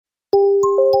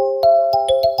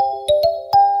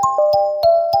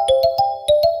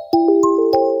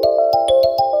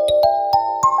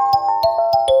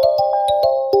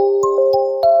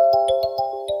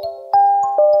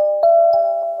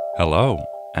Hello,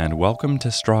 and welcome to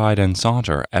Stride and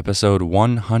Saunter, episode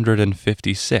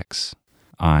 156.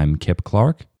 I'm Kip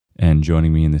Clark, and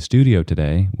joining me in the studio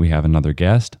today, we have another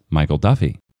guest, Michael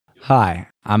Duffy. Hi,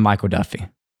 I'm Michael Duffy.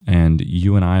 And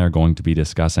you and I are going to be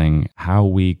discussing how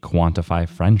we quantify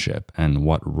friendship and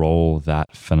what role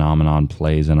that phenomenon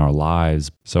plays in our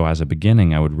lives. So as a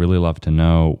beginning, I would really love to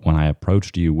know, when I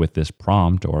approached you with this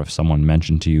prompt, or if someone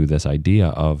mentioned to you this idea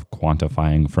of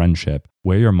quantifying friendship,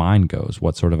 where your mind goes,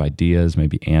 what sort of ideas,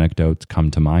 maybe anecdotes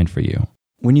come to mind for you?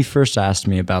 When you first asked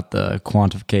me about the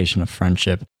quantification of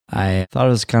friendship, I thought it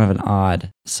was kind of an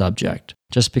odd subject,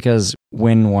 just because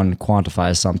when one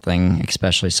quantifies something,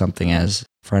 especially something as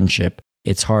friendship,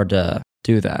 it's hard to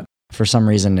do that. For some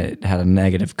reason, it had a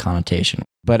negative connotation.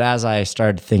 But as I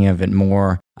started thinking of it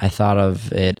more, I thought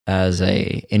of it as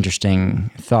a interesting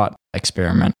thought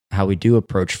experiment, how we do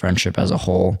approach friendship as a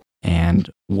whole, and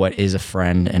what is a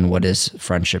friend and what is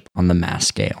friendship on the mass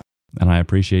scale. And I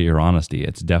appreciate your honesty.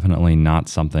 It's definitely not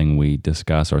something we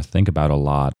discuss or think about a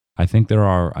lot. I think there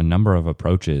are a number of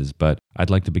approaches, but I'd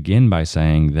like to begin by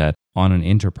saying that on an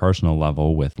interpersonal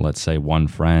level with, let's say, one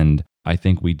friend, I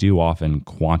think we do often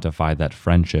quantify that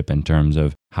friendship in terms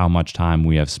of how much time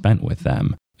we have spent with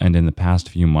them. And in the past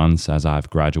few months, as I've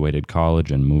graduated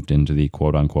college and moved into the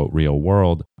quote-unquote real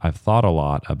world, I've thought a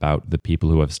lot about the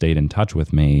people who have stayed in touch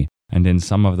with me. And in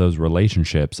some of those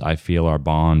relationships, I feel our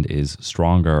bond is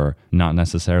stronger, not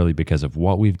necessarily because of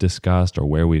what we've discussed or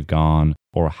where we've gone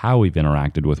or how we've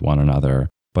interacted with one another,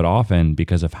 but often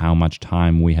because of how much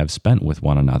time we have spent with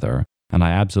one another. And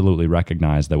I absolutely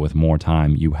recognize that with more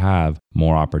time, you have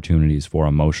more opportunities for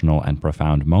emotional and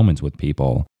profound moments with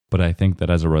people. But I think that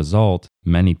as a result,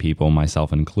 many people,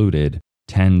 myself included,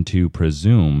 tend to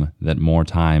presume that more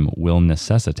time will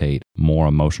necessitate more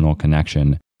emotional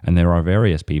connection. And there are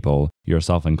various people,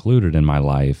 yourself included in my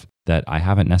life, that I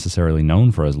haven't necessarily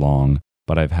known for as long,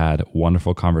 but I've had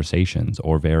wonderful conversations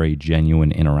or very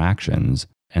genuine interactions.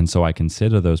 And so I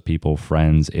consider those people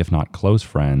friends, if not close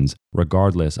friends,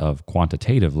 regardless of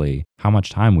quantitatively how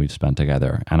much time we've spent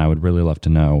together. And I would really love to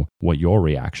know what your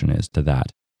reaction is to that.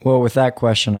 Well, with that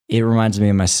question, it reminds me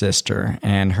of my sister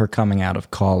and her coming out of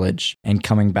college and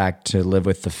coming back to live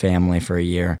with the family for a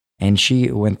year. And she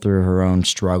went through her own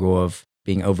struggle of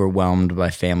being overwhelmed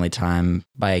by family time,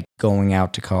 by going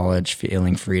out to college,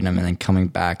 feeling freedom, and then coming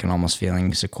back and almost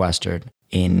feeling sequestered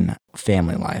in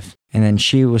family life. And then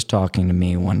she was talking to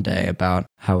me one day about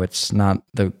how it's not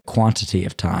the quantity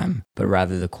of time, but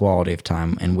rather the quality of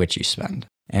time in which you spend.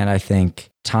 And I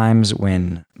think times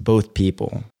when both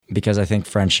people, because I think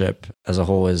friendship as a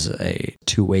whole is a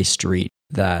two-way street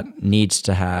that needs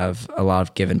to have a lot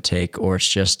of give and take, or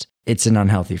it's an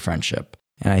unhealthy friendship.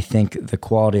 And I think the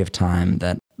quality of time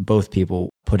that both people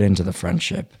put into the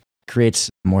friendship creates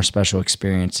more special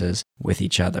experiences with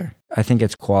each other. I think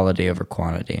it's quality over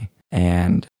quantity.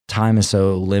 And time is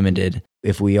so limited.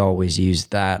 If we always use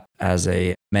that as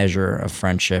a measure of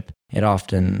friendship, it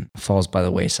often falls by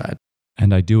the wayside.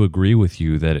 And I do agree with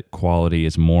you that quality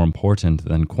is more important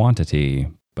than quantity.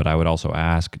 But I would also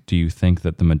ask, do you think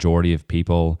that the majority of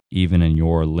people, even in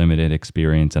your limited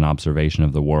experience and observation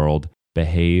of the world,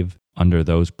 behave under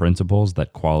those principles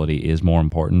that quality is more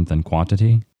important than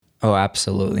quantity? Oh,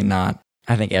 absolutely not.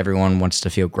 I think everyone wants to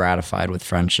feel gratified with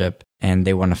friendship, and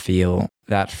they want to feel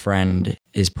that friend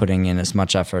is putting in as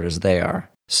much effort as they are.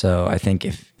 So I think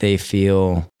if they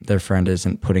feel their friend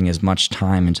isn't putting as much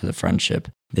time into the friendship,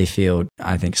 they feel,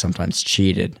 I think, sometimes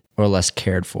cheated or less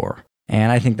cared for.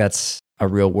 And I think that's a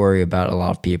real worry about a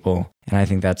lot of people. And I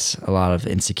think that's a lot of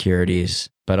insecurities,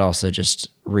 but also just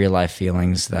real life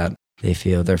feelings that they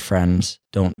feel their friends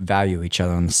don't value each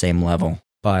other on the same level.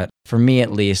 But for me,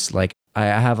 at least, I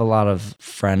have a lot of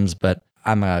friends, but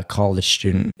I'm a college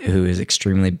student who is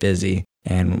extremely busy.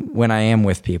 And when I am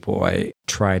with people, I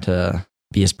try to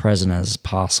be as present as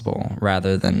possible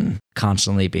rather than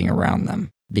constantly being around them.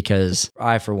 Because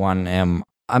I, for one,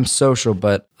 I'm social,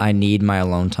 but I need my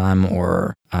alone time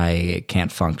or I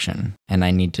can't function. And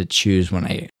I need to choose when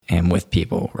I am with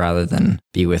people rather than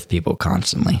be with people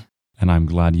constantly. And I'm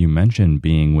glad you mentioned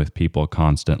being with people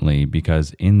constantly,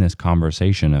 because in this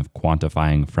conversation of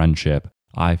quantifying friendship,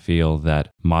 I feel that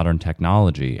modern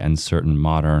technology and certain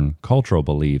modern cultural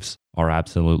beliefs are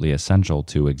absolutely essential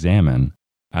to examine.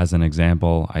 As an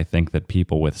example, I think that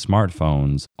people with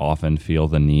smartphones often feel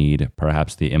the need,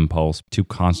 perhaps the impulse, to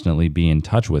constantly be in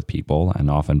touch with people, and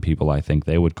often people I think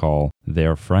they would call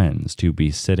their friends, to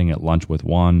be sitting at lunch with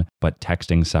one, but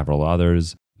texting several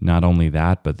others. Not only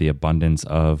that, but the abundance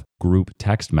of group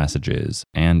text messages,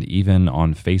 and even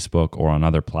on Facebook or on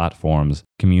other platforms,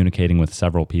 communicating with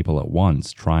several people at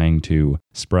once, trying to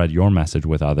spread your message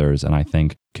with others, and I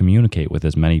think communicate with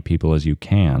as many people as you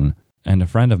can. And a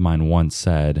friend of mine once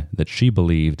said that she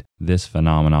believed this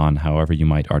phenomenon, however you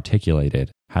might articulate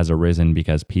it, has arisen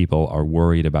because people are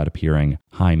worried about appearing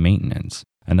high maintenance.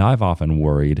 And I've often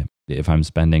worried if I'm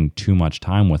spending too much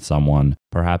time with someone,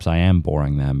 perhaps I am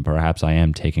boring them, perhaps I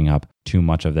am taking up too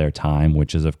much of their time,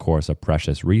 which is of course a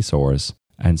precious resource.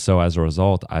 And so as a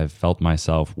result, I've felt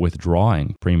myself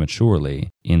withdrawing prematurely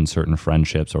in certain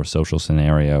friendships or social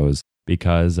scenarios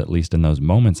because, at least in those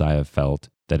moments, I have felt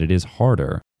that it is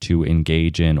harder to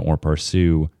engage in or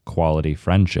pursue quality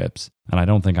friendships. And I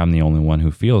don't think I'm the only one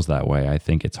who feels that way. I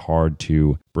think it's hard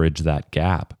to bridge that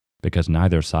gap because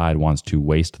neither side wants to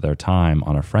waste their time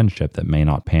on a friendship that may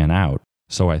not pan out.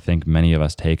 So I think many of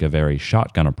us take a very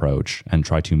shotgun approach and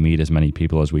try to meet as many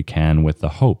people as we can with the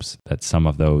hopes that some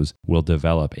of those will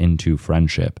develop into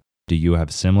friendship. Do you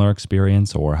have similar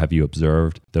experience, or have you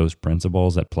observed those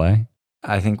principles at play?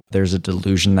 I think there's a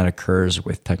delusion that occurs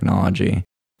with technology.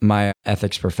 My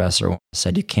ethics professor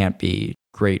said you can't be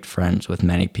great friends with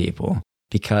many people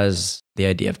because the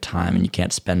idea of time, and you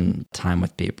can't spend time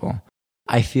with people.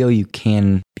 I feel you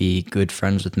can be good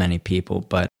friends with many people,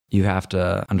 but you have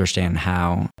to understand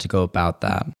how to go about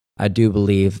that. I do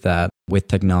believe that with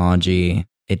technology,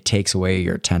 it takes away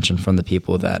your attention from the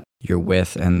people that you're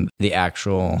with and the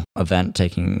actual event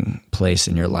taking place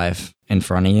in your life in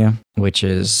front of you, which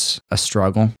is a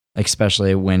struggle,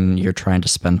 especially when you're trying to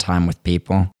spend time with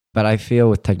people. But I feel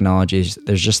with technologies,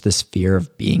 there's just this fear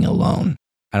of being alone.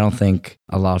 I don't think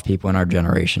a lot of people in our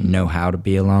generation know how to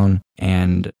be alone.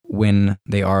 And when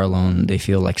they are alone, they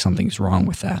feel like something's wrong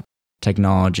with that.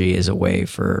 Technology is a way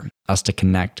for us to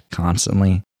connect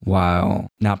constantly while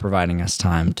not providing us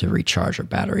time to recharge our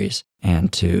batteries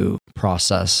and to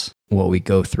process what we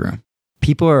go through.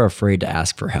 People are afraid to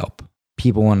ask for help.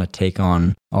 People want to take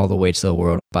on all the weights of the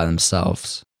world by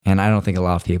themselves. And I don't think a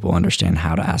lot of people understand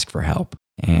how to ask for help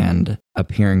and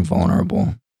appearing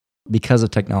vulnerable. Because of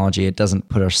technology, it doesn't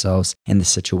put ourselves in the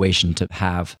situation to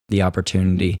have the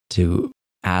opportunity to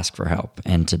ask for help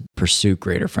and to pursue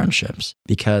greater friendships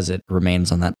because it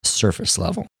remains on that surface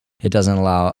level. It doesn't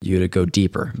allow you to go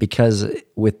deeper because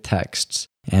with texts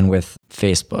and with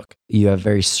Facebook, you have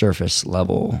very surface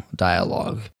level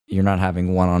dialogue. You're not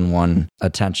having one-on-one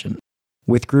attention.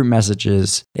 With group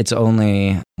messages, it's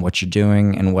only what you're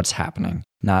doing and what's happening,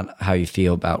 not how you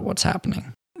feel about what's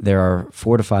happening. There are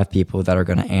 4 to 5 people that are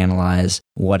going to analyze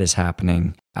what is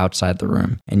happening outside the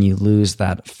room, and you lose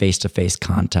that face-to-face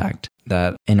contact,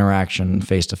 that interaction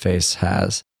face-to-face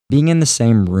has. Being in the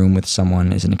same room with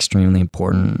someone is an extremely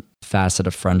important facet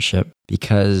of friendship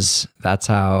because that's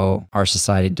how our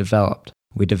society developed.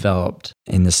 We developed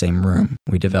in the same room.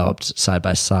 We developed side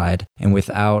by side. And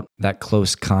without that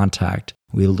close contact,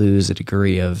 we lose a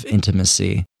degree of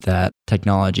intimacy that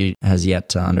technology has yet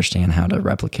to understand how to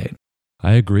replicate.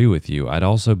 I agree with you. I'd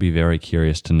also be very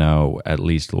curious to know, at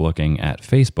least looking at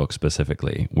Facebook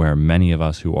specifically, where many of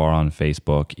us who are on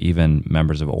Facebook, even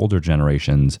members of older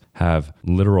generations, have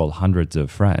literal hundreds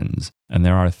of friends. And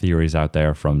there are theories out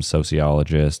there from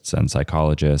sociologists and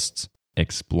psychologists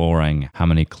exploring how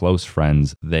many close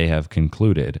friends they have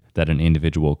concluded that an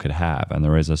individual could have. And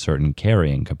there is a certain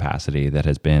carrying capacity that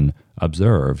has been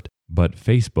observed. But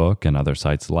Facebook and other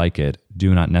sites like it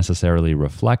do not necessarily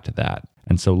reflect that.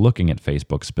 And so looking at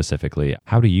Facebook specifically,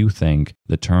 how do you think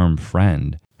the term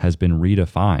friend has been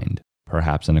redefined,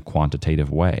 perhaps in a quantitative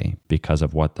way, because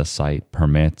of what the site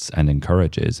permits and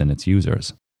encourages in its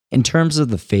users? In terms of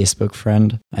the Facebook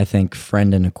friend, I think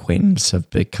friend and acquaintance have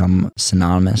become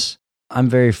synonymous. I'm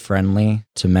very friendly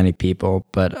to many people,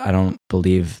 but I don't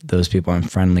believe those people I'm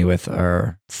friendly with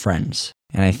are friends.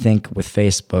 And I think with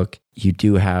Facebook, you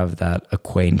do have that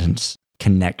acquaintance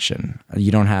connection.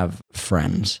 You don't have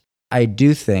friends. I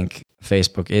do think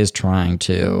Facebook is trying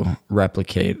to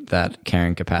replicate that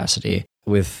carrying capacity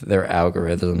with their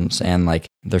algorithms and like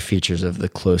their features of the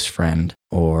close friend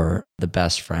or the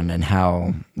best friend and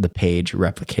how the page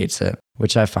replicates it,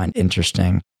 which I find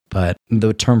interesting. But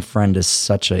the term friend is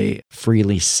such a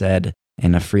freely said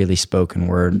and a freely spoken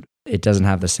word. It doesn't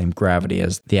have the same gravity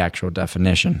as the actual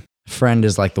definition. Friend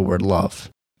is like the word love.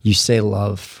 You say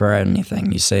love for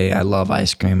anything. You say, I love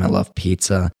ice cream, I love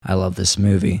pizza, I love this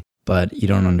movie. But you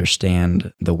don't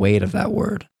understand the weight of that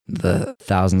word, the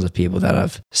thousands of people that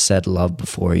have said love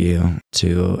before you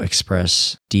to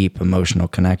express deep emotional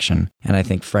connection. And I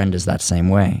think friend is that same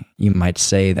way. You might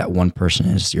say that one person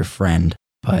is your friend,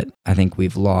 but I think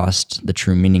we've lost the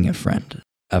true meaning of friend.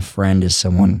 A friend is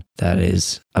someone that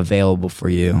is available for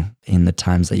you in the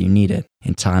times that you need it,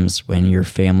 in times when your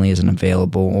family isn't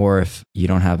available, or if you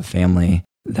don't have a family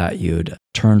that you'd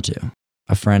turn to.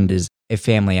 A friend is a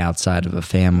family outside of a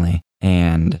family.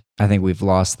 And I think we've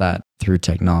lost that through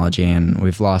technology, and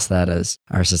we've lost that as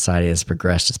our society has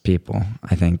progressed as people.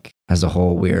 I think as a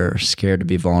whole, we're scared to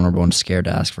be vulnerable and scared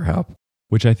to ask for help.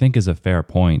 Which I think is a fair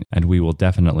point, and we will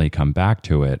definitely come back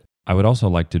to it. I would also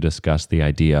like to discuss the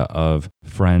idea of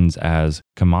friends as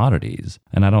commodities.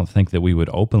 And I don't think that we would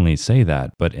openly say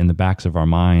that, but in the backs of our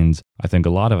minds, I think a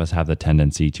lot of us have the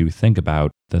tendency to think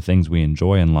about the things we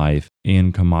enjoy in life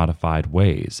in commodified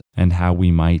ways, and how we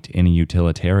might, in a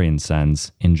utilitarian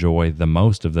sense, enjoy the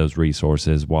most of those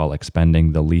resources while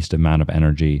expending the least amount of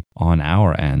energy on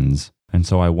our ends. And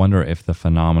so I wonder if the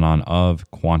phenomenon of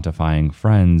quantifying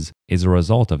friends is a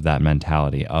result of that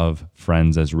mentality of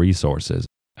friends as resources.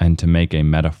 And to make a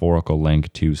metaphorical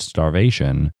link to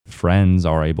starvation, friends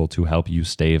are able to help you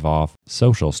stave off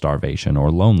social starvation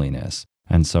or loneliness.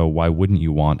 And so why wouldn't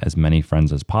you want as many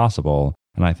friends as possible?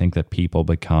 And I think that people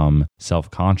become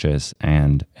self-conscious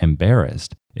and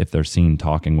embarrassed if they're seen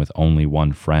talking with only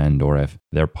one friend, or if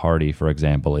their party, for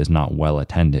example, is not well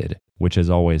attended, which has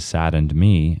always saddened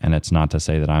me. And it's not to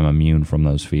say that I'm immune from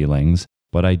those feelings,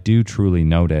 but I do truly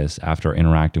notice after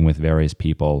interacting with various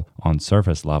people on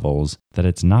surface levels that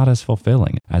it's not as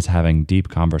fulfilling as having deep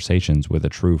conversations with a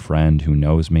true friend who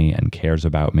knows me and cares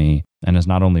about me and is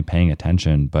not only paying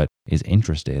attention, but is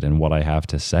interested in what I have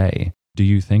to say. Do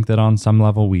you think that on some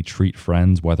level we treat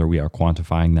friends, whether we are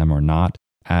quantifying them or not,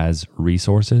 as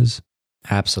resources?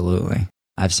 Absolutely.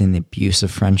 I've seen the abuse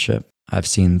of friendship. I've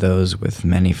seen those with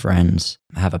many friends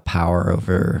have a power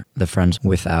over the friends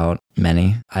without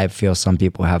many. I feel some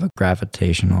people have a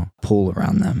gravitational pull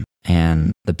around them,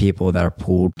 and the people that are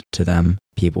pulled to them,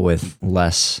 people with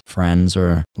less friends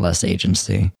or less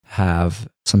agency, have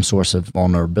some source of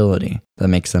vulnerability that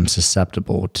makes them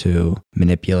susceptible to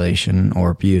manipulation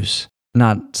or abuse.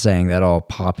 Not saying that all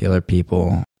popular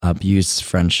people abuse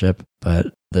friendship, but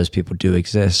those people do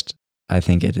exist. I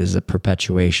think it is a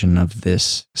perpetuation of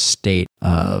this state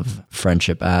of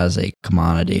friendship as a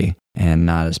commodity and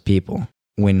not as people.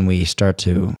 When we start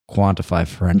to quantify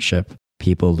friendship,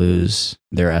 people lose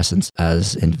their essence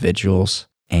as individuals,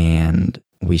 and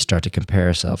we start to compare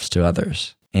ourselves to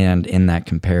others. And in that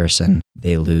comparison,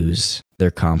 they lose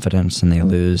their confidence and they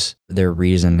lose their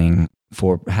reasoning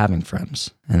for having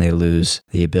friends, and they lose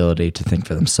the ability to think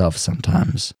for themselves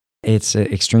sometimes. It's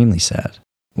extremely sad.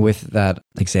 With that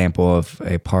example of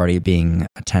a party being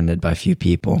attended by few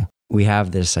people, we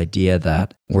have this idea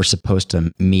that we're supposed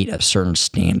to meet a certain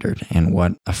standard and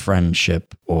what a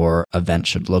friendship or event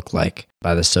should look like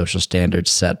by the social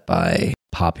standards set by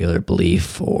popular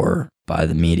belief or by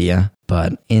the media.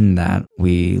 But in that,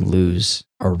 we lose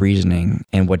our reasoning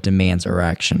and what demands our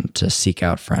action to seek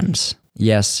out friends.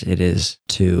 Yes, it is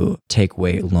to take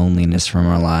away loneliness from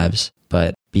our lives,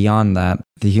 but beyond that,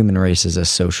 the human race is a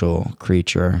social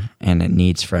creature and it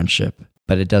needs friendship,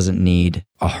 but it doesn't need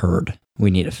a herd.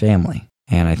 We need a family.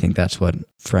 And I think that's what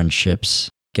friendships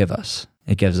give us.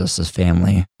 It gives us a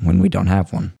family when we don't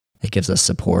have one. It gives us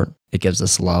support, it gives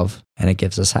us love, and it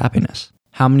gives us happiness.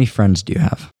 How many friends do you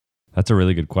have? That's a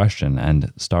really good question,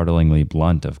 and startlingly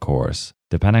blunt, of course.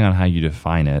 Depending on how you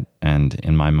define it, and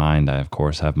in my mind, I of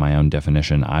course have my own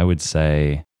definition, I would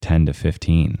say 10 to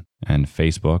 15. And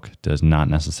Facebook does not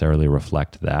necessarily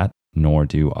reflect that, nor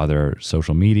do other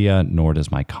social media, nor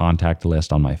does my contact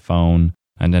list on my phone.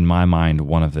 And in my mind,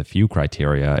 one of the few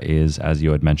criteria is, as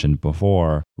you had mentioned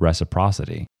before,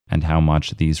 reciprocity, and how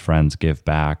much these friends give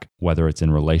back, whether it's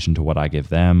in relation to what I give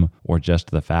them, or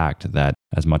just the fact that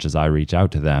as much as I reach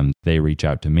out to them, they reach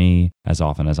out to me. As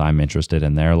often as I'm interested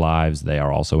in their lives, they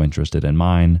are also interested in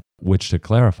mine, which, to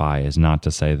clarify, is not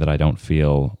to say that I don't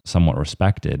feel somewhat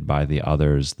respected by the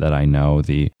others that I know,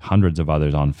 the hundreds of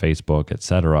others on Facebook,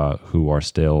 etc., who are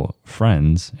still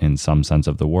friends in some sense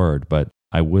of the word, but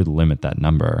I would limit that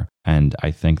number. And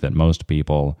I think that most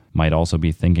people might also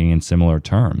be thinking in similar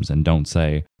terms and don't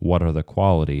say, what are the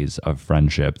qualities of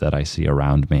friendship that I see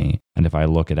around me? And if I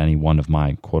look at any one of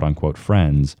my quote unquote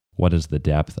friends, what is the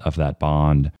depth of that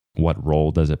bond? What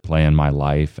role does it play in my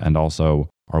life? And also,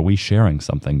 are we sharing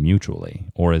something mutually?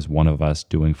 Or is one of us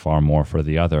doing far more for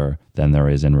the other than there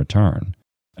is in return?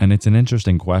 And it's an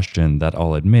interesting question that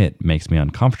I'll admit makes me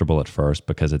uncomfortable at first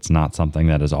because it's not something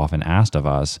that is often asked of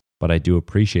us, but I do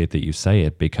appreciate that you say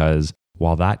it because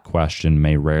while that question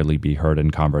may rarely be heard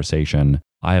in conversation,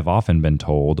 I have often been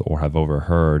told or have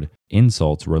overheard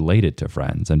insults related to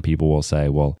friends, and people will say,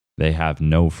 well, they have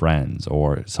no friends,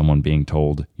 or someone being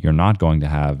told you're not going to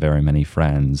have very many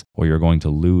friends, or you're going to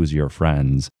lose your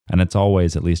friends. And it's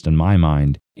always, at least in my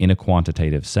mind, in a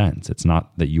quantitative sense. It's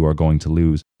not that you are going to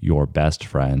lose your best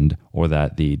friend or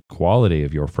that the quality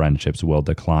of your friendships will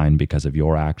decline because of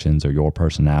your actions or your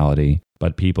personality,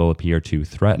 but people appear to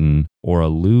threaten or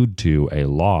allude to a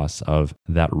loss of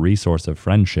that resource of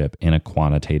friendship in a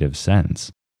quantitative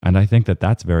sense. And I think that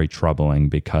that's very troubling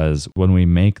because when we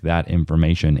make that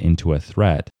information into a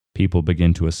threat, people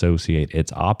begin to associate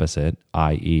its opposite,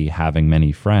 i.e. having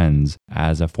many friends,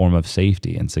 as a form of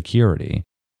safety and security.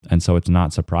 And so it's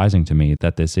not surprising to me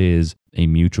that this is a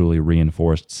mutually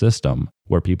reinforced system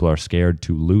where people are scared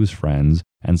to lose friends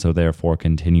and so therefore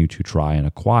continue to try and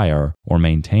acquire or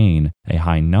maintain a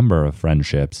high number of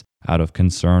friendships out of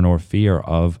concern or fear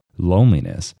of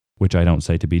loneliness, which I don't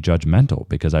say to be judgmental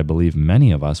because I believe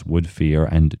many of us would fear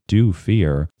and do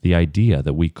fear the idea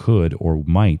that we could or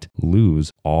might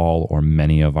lose all or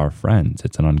many of our friends.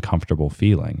 It's an uncomfortable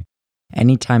feeling.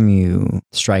 Anytime you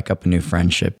strike up a new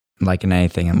friendship, like in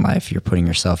anything in life, you're putting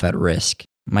yourself at risk.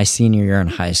 My senior year in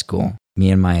high school, me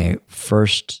and my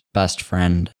first best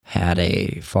friend had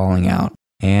a falling out.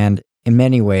 And in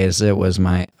many ways, it was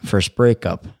my first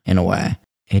breakup in a way.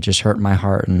 It just hurt my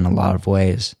heart in a lot of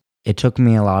ways. It took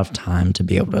me a lot of time to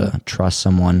be able to trust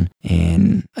someone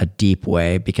in a deep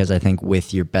way because I think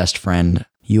with your best friend,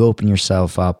 you open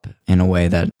yourself up in a way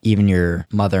that even your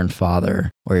mother and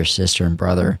father or your sister and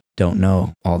brother don't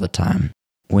know all the time.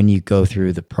 When you go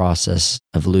through the process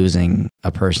of losing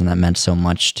a person that meant so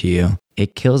much to you,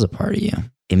 it kills a part of you.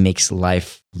 It makes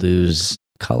life lose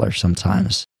color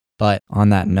sometimes. But on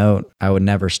that note, I would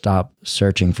never stop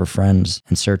searching for friends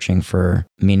and searching for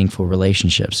meaningful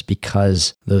relationships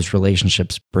because those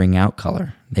relationships bring out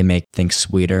color. They make things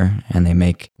sweeter and they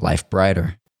make life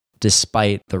brighter.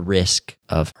 Despite the risk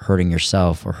of hurting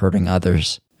yourself or hurting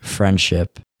others,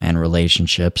 friendship and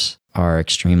relationships are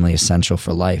extremely essential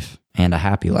for life and a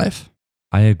happy life.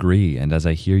 I agree, and as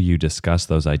I hear you discuss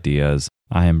those ideas,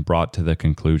 I am brought to the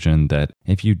conclusion that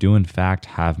if you do in fact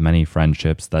have many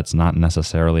friendships, that's not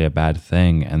necessarily a bad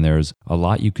thing, and there's a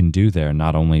lot you can do there,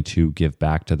 not only to give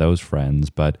back to those friends,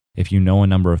 but if you know a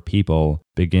number of people,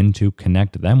 begin to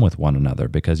connect them with one another,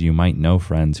 because you might know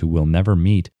friends who will never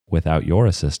meet without your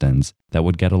assistance that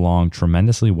would get along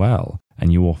tremendously well,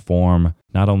 and you will form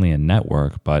not only a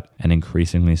network, but an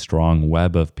increasingly strong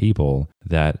web of people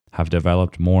that have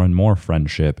developed more and more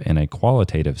friendship in a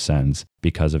qualitative sense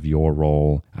because of your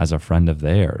role as a friend of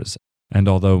theirs. And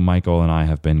although Michael and I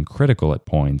have been critical at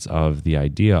points of the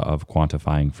idea of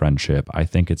quantifying friendship, I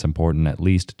think it's important at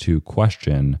least to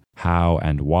question how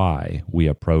and why we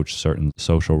approach certain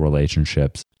social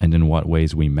relationships and in what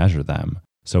ways we measure them.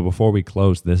 So before we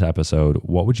close this episode,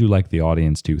 what would you like the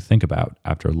audience to think about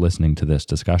after listening to this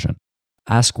discussion?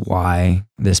 Ask why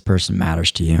this person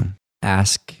matters to you.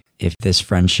 Ask if this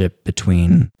friendship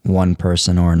between one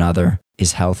person or another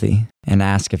is healthy, and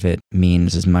ask if it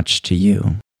means as much to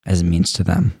you as it means to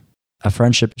them. A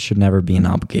friendship should never be an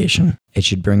obligation. It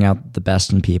should bring out the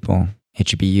best in people. It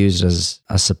should be used as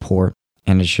a support,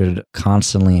 and it should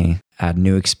constantly add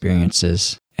new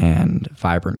experiences and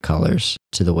vibrant colors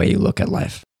to the way you look at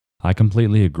life. I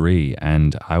completely agree,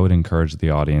 and I would encourage the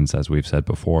audience, as we've said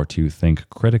before, to think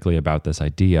critically about this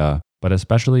idea, but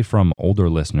especially from older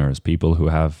listeners, people who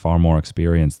have far more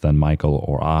experience than Michael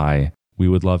or I. We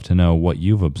would love to know what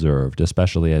you've observed,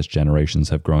 especially as generations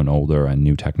have grown older and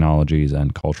new technologies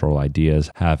and cultural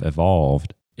ideas have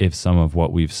evolved. If some of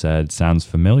what we've said sounds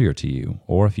familiar to you,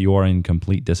 or if you are in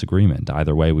complete disagreement,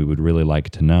 either way, we would really like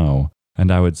to know. And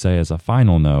I would say as a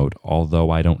final note,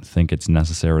 although I don't think it's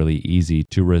necessarily easy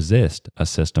to resist a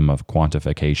system of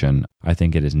quantification, I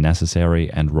think it is necessary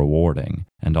and rewarding.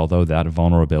 And although that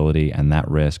vulnerability and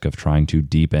that risk of trying to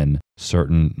deepen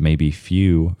certain, maybe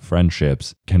few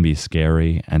friendships can be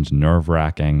scary and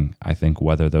nerve-wracking, I think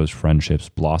whether those friendships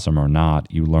blossom or not,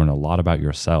 you learn a lot about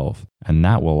yourself. And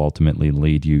that will ultimately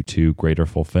lead you to greater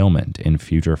fulfillment in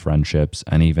future friendships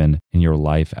and even in your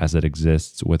life as it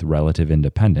exists with relative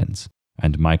independence.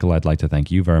 And Michael, I'd like to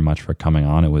thank you very much for coming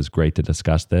on. It was great to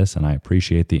discuss this, and I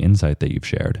appreciate the insight that you've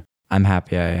shared. I'm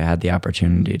happy I had the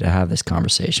opportunity to have this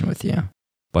conversation with you.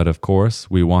 But of course,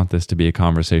 we want this to be a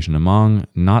conversation among,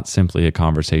 not simply a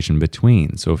conversation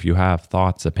between. So if you have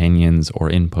thoughts, opinions, or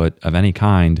input of any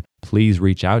kind, please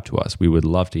reach out to us. We would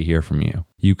love to hear from you.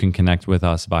 You can connect with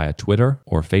us via Twitter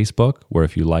or Facebook, where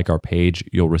if you like our page,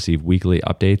 you'll receive weekly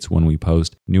updates when we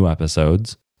post new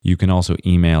episodes. You can also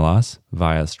email us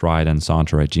via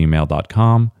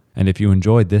strideandsaunter@gmail.com. And if you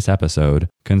enjoyed this episode,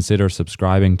 consider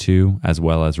subscribing to, as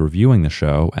well as reviewing the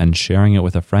show and sharing it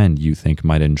with a friend you think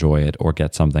might enjoy it or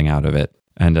get something out of it.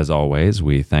 And as always,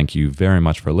 we thank you very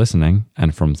much for listening.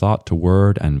 And from thought to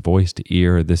word and voice to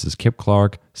ear, this is Kip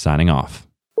Clark signing off.